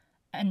faith,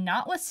 and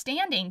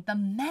notwithstanding the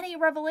many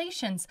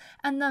revelations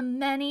and the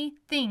many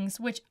things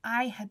which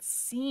I had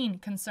seen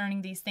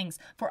concerning these things,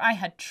 for I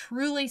had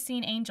truly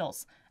seen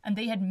angels, and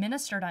they had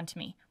ministered unto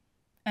me.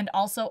 And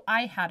also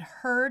I had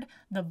heard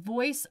the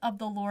voice of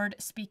the Lord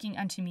speaking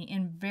unto me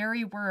in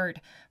very word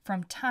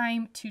from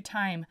time to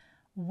time,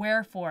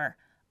 wherefore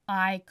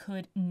I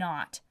could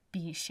not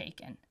be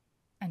shaken."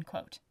 End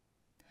quote.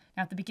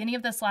 Now, at the beginning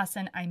of this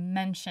lesson, I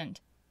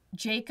mentioned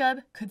Jacob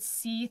could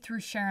see through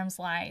Sherem's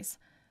lies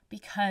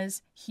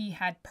because he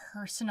had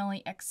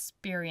personally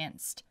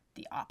experienced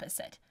the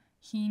opposite.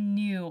 He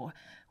knew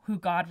who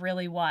God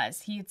really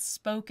was. He had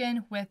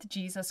spoken with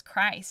Jesus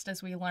Christ,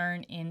 as we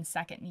learn in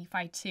 2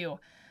 Nephi 2.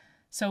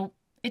 So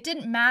it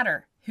didn't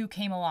matter who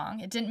came along.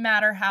 It didn't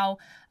matter how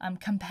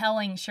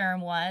compelling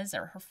Sherem was,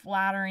 or how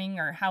flattering,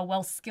 or how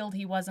well skilled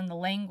he was in the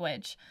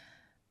language.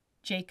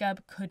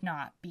 Jacob could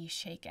not be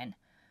shaken.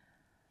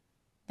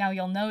 Now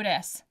you'll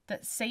notice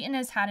that Satan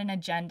has had an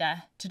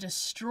agenda to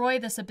destroy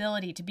this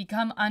ability to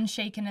become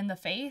unshaken in the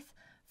faith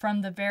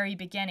from the very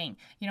beginning.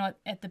 You know,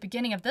 at the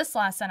beginning of this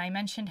lesson, I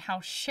mentioned how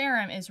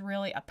Sherem is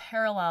really a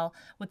parallel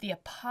with the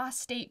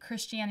apostate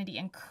Christianity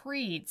and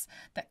creeds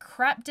that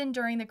crept in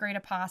during the Great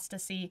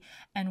Apostasy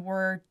and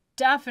were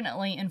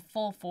definitely in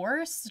full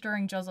force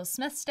during Joseph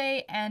Smith's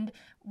day, and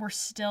we're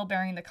still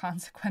bearing the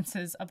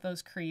consequences of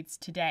those creeds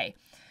today.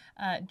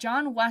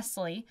 John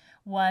Wesley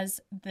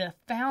was the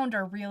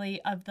founder,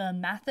 really, of the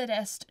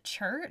Methodist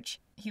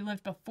Church. He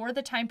lived before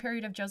the time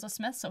period of Joseph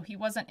Smith, so he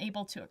wasn't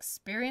able to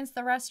experience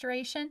the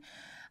restoration,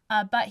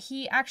 but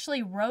he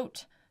actually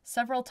wrote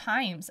several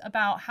times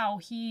about how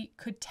he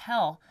could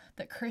tell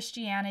that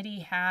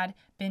Christianity had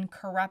been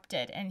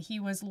corrupted, and he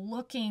was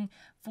looking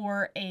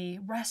for a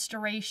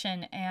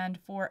restoration and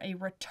for a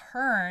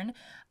return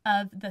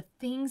of the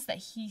things that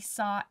he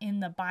saw in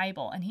the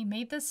Bible. And he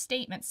made this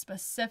statement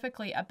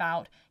specifically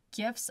about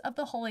gifts of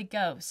the Holy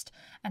Ghost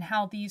and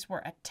how these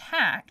were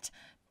attacked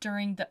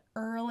during the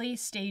early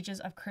stages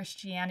of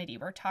Christianity.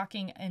 We're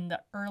talking in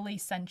the early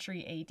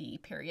century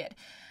AD period.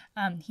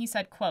 He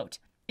said, quote,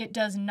 "It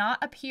does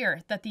not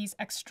appear that these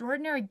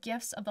extraordinary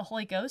gifts of the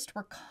Holy Ghost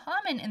were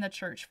common in the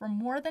church for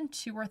more than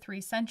 2 or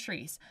 3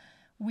 centuries.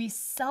 We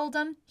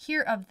seldom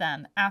hear of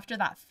them after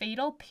that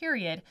fatal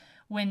period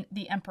when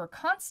the Emperor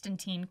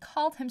Constantine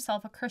called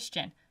himself a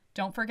Christian."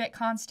 Don't forget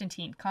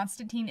Constantine.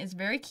 Constantine is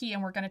very key,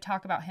 and we're going to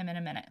talk about him in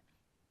a minute.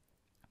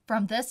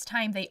 From this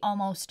time, they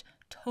almost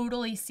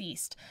totally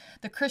ceased.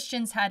 The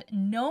Christians had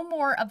no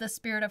more of the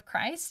Spirit of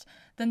Christ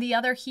than the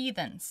other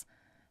heathens.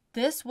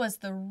 This was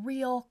the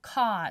real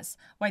cause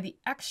why the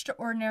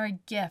extraordinary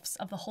gifts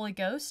of the Holy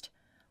Ghost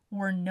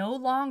were no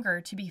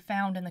longer to be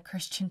found in the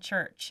Christian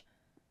church,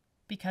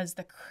 because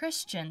the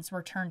Christians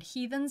were turned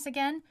heathens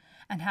again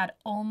and had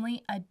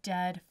only a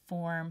dead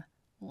form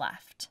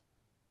left.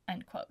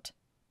 End quote.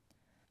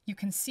 You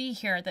can see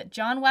here that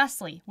John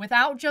Wesley,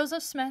 without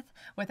Joseph Smith,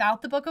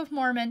 without the Book of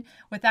Mormon,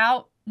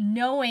 without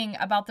knowing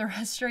about the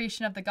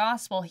restoration of the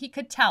gospel, he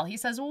could tell. He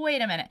says, well,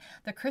 wait a minute.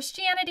 The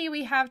Christianity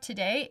we have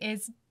today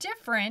is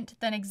different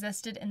than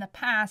existed in the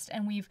past,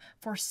 and we've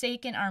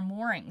forsaken our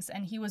moorings.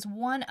 And he was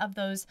one of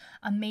those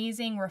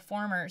amazing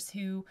reformers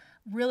who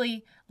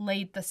really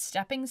laid the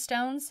stepping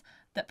stones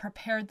that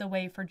prepared the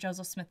way for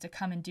Joseph Smith to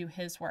come and do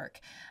his work.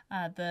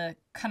 The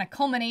kind of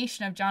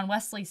culmination of John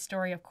Wesley's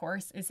story, of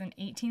course, is in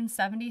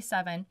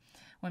 1877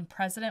 when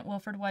President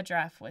Wilford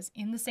Woodruff was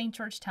in the St.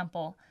 George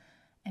Temple,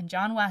 and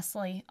John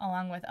Wesley,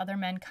 along with other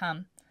men,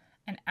 come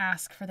and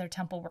ask for their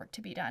temple work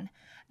to be done.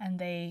 And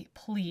they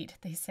plead.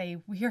 They say,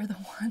 we are the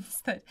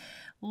ones that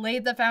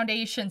laid the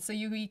foundation so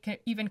you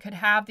even could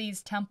have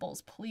these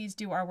temples. Please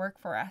do our work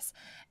for us.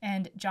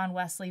 And John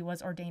Wesley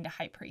was ordained a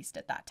high priest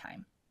at that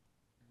time.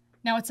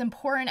 Now, it's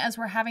important, as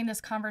we're having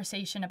this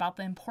conversation about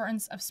the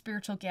importance of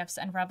spiritual gifts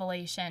and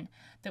revelation,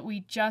 that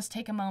we just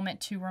take a moment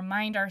to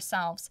remind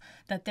ourselves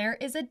that there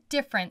is a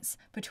difference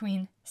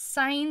between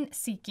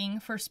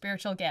sign-seeking for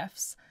spiritual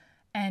gifts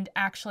and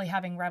actually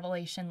having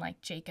revelation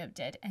like Jacob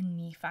did and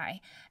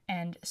Nephi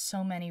and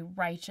so many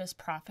righteous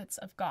prophets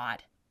of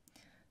God.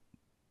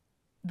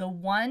 The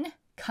one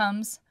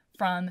comes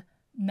from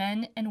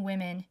men and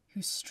women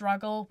who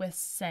struggle with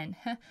sin,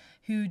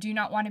 who do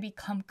not want to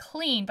become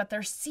clean, but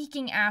they're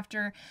seeking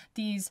after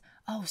these,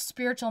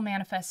 spiritual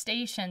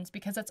manifestations,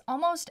 because it's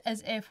almost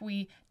as if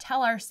we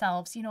tell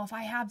ourselves, if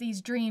I have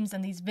these dreams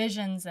and these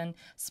visions and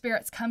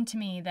spirits come to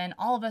me, then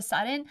all of a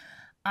sudden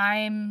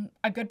I'm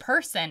a good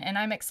person and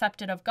I'm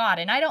accepted of God.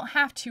 And I don't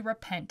have to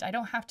repent. I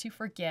don't have to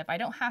forgive. I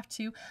don't have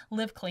to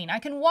live clean. I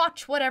can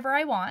watch whatever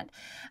I want,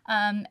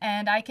 and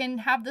I can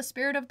have the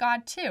Spirit of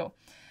God too.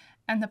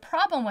 And the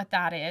problem with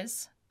that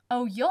is,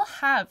 you'll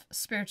have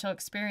spiritual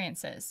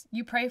experiences.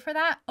 You pray for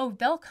that?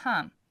 They'll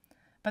come,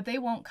 but they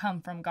won't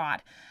come from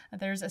God.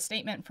 There's a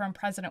statement from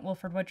President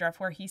Wilford Woodruff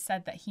where he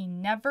said that he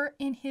never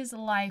in his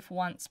life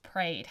once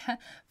prayed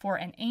for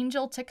an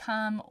angel to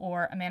come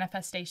or a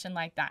manifestation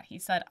like that. He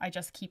said, I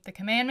just keep the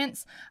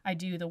commandments, I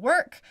do the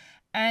work,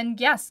 and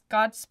yes,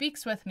 God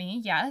speaks with me,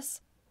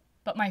 yes,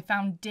 but my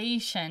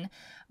foundation,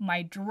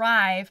 my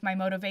drive, my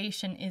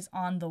motivation is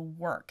on the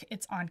work.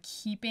 It's on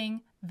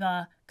keeping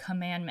the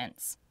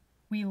commandments.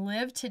 We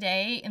live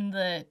today in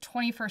the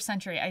 21st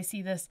century. I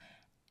see this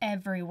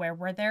everywhere,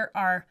 where there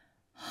are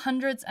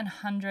hundreds and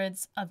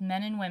hundreds of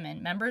men and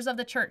women, members of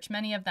the church,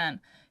 many of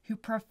them, who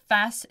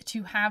profess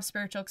to have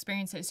spiritual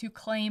experiences, who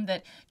claim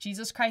that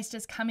Jesus Christ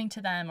is coming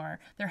to them, or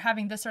they're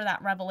having this or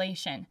that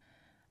revelation.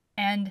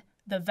 And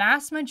the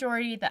vast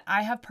majority that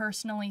I have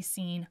personally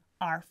seen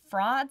are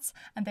frauds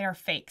and they are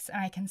fakes.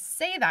 And I can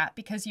say that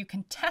because you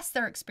can test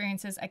their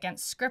experiences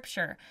against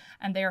Scripture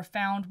and they are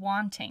found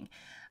wanting.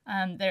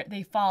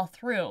 They fall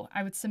through.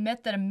 I would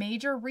submit that a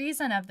major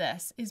reason of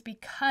this is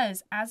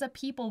because as a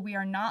people, we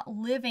are not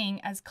living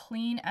as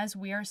clean as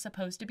we are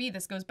supposed to be.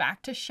 This goes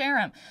back to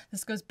Sherem.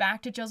 This goes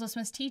back to Joseph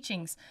Smith's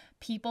teachings.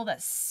 People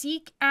that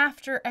seek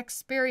after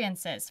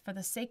experiences for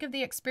the sake of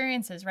the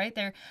experiences, right?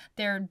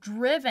 They're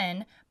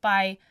driven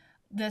by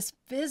this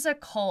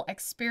physical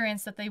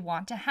experience that they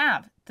want to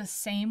have. The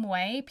same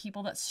way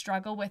people that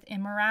struggle with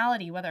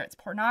immorality, whether it's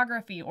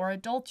pornography or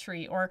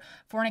adultery or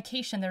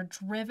fornication, they're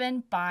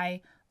driven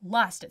by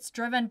lust. It's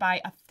driven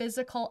by a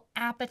physical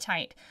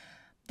appetite.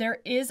 There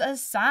is a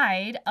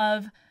side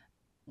of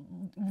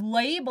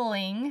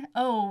labeling,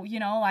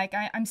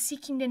 I'm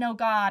seeking to know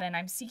God and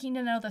I'm seeking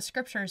to know the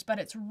Scriptures, but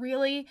it's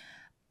really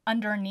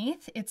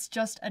underneath, it's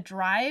just a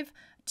drive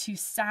to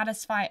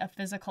satisfy a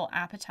physical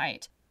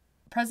appetite.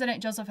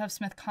 President Joseph F.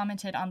 Smith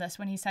commented on this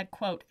when he said,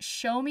 quote,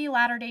 "Show me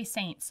Latter-day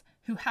Saints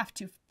who have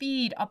to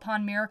feed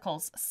upon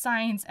miracles,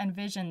 signs, and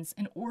visions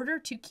in order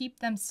to keep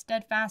them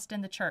steadfast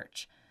in the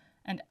church.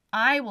 And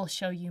I will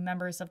show you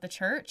members of the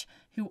church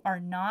who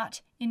are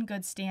not in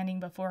good standing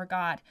before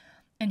God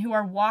and who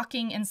are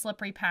walking in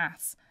slippery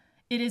paths.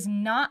 It is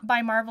not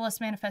by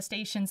marvelous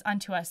manifestations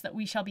unto us that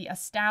we shall be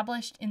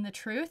established in the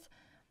truth.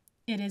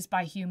 It is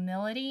by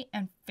humility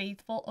and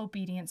faithful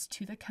obedience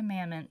to the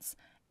commandments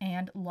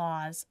and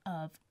laws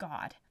of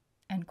God,"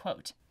 end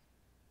quote.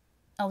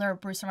 Elder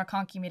Brewster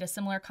McConkie made a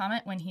similar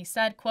comment when he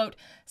said, quote,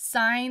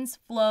 "Signs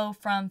flow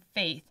from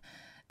faith.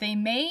 They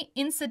may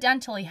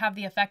incidentally have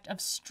the effect of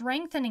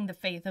strengthening the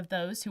faith of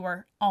those who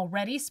are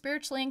already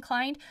spiritually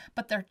inclined,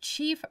 but their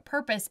chief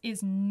purpose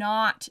is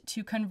not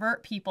to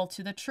convert people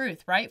to the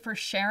truth," right? For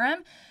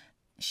Sherem,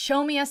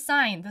 show me a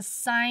sign. The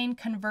sign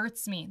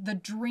converts me. The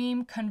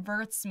dream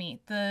converts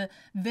me. The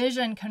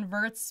vision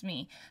converts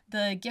me.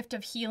 The gift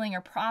of healing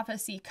or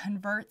prophecy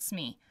converts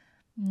me.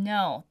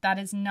 No, that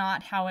is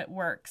not how it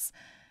works.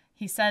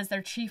 He says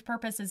their chief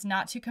purpose is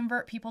not to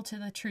convert people to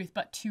the truth,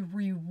 but to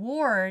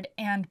reward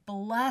and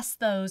bless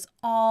those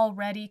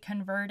already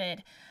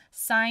converted.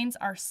 Signs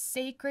are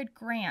sacred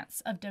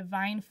grants of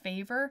divine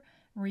favor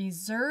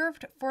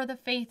reserved for the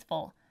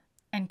faithful,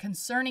 and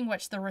concerning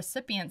which the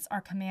recipients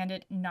are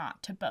commanded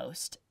not to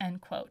boast,"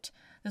 end quote.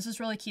 This is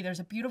really key. There's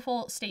a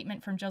beautiful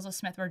statement from Joseph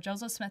Smith where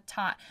Joseph Smith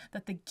taught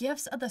that the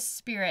gifts of the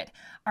Spirit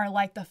are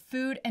like the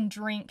food and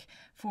drink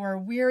for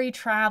weary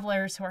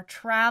travelers who are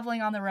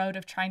traveling on the road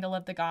of trying to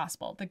live the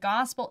gospel. The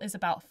gospel is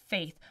about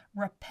faith,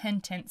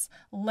 repentance,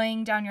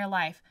 laying down your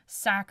life,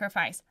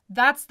 sacrifice.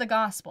 That's the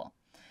gospel.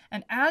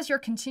 And as you're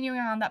continuing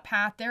on that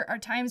path, there are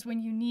times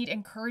when you need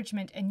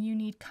encouragement and you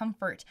need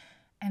comfort.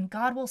 And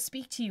God will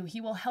speak to you. He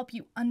will help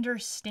you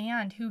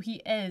understand who He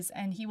is,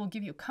 and He will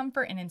give you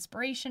comfort and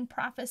inspiration,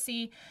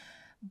 prophecy,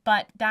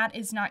 but that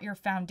is not your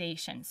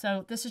foundation.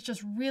 So this is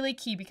just really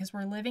key because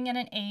we're living in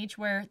an age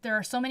where there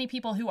are so many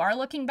people who are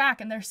looking back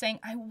and they're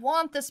saying, I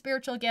want the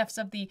spiritual gifts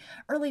of the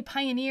early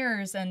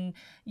pioneers and,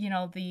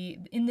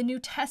 in the New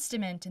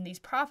Testament and these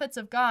prophets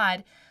of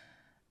God,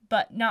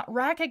 but not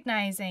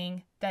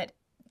recognizing that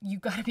you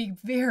got to be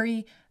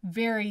very,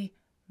 very,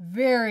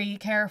 very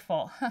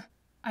careful.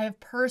 I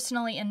have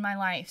personally in my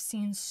life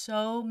seen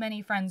so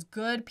many friends,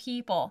 good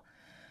people,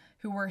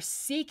 who were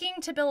seeking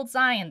to build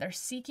Zion. They're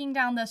seeking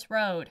down this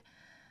road.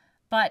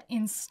 But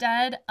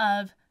instead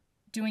of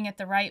doing it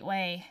the right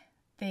way,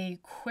 they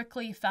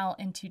quickly fell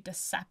into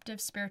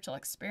deceptive spiritual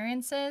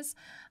experiences.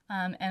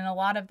 And a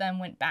lot of them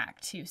went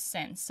back to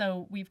sin.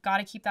 So we've got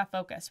to keep that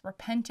focus.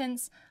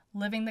 Repentance,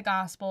 living the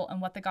gospel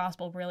and what the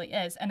gospel really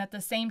is. And at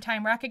the same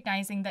time,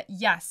 recognizing that,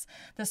 yes,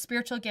 the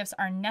spiritual gifts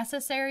are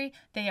necessary.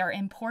 They are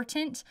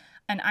important.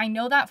 And I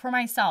know that for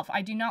myself.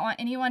 I do not want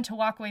anyone to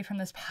walk away from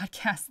this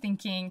podcast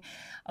thinking,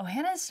 oh,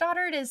 Hannah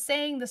Stoddard is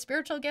saying the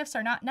spiritual gifts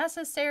are not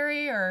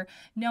necessary, or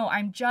no,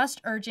 I'm just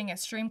urging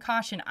extreme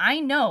caution. I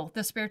know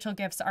the spiritual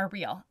gifts are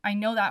real. I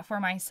know that for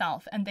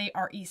myself, and they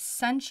are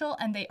essential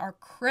and they are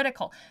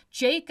critical.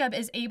 Jacob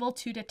is able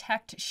to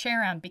detect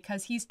Sherem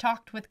because he's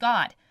talked with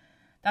God.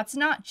 That's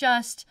not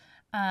just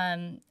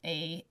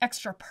a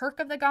extra perk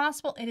of the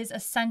gospel. It is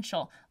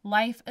essential.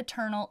 Life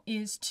eternal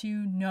is to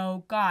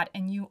know God,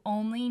 and you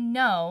only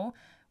know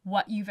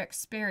what you've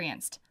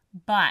experienced.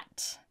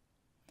 But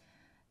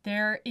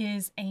there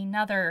is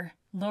another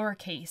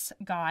lowercase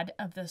god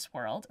of this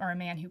world, or a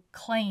man who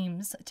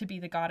claims to be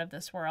the God of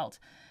this world,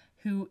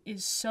 who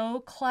is so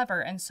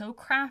clever and so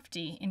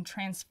crafty in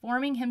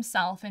transforming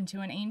himself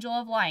into an angel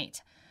of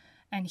light,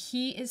 and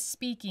he is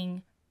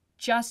speaking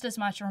just as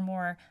much or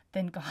more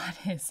than God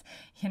is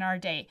in our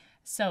day.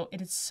 So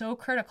it is so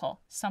critical,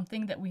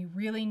 something that we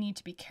really need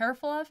to be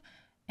careful of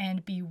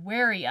and be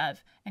wary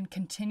of, and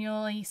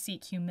continually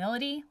seek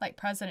humility, like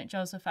President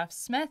Joseph F.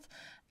 Smith,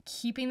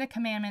 keeping the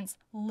commandments,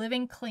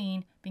 living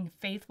clean, being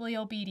faithfully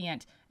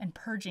obedient, and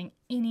purging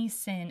any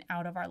sin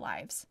out of our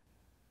lives.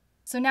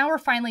 So now we're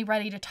finally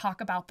ready to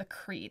talk about the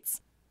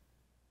creeds.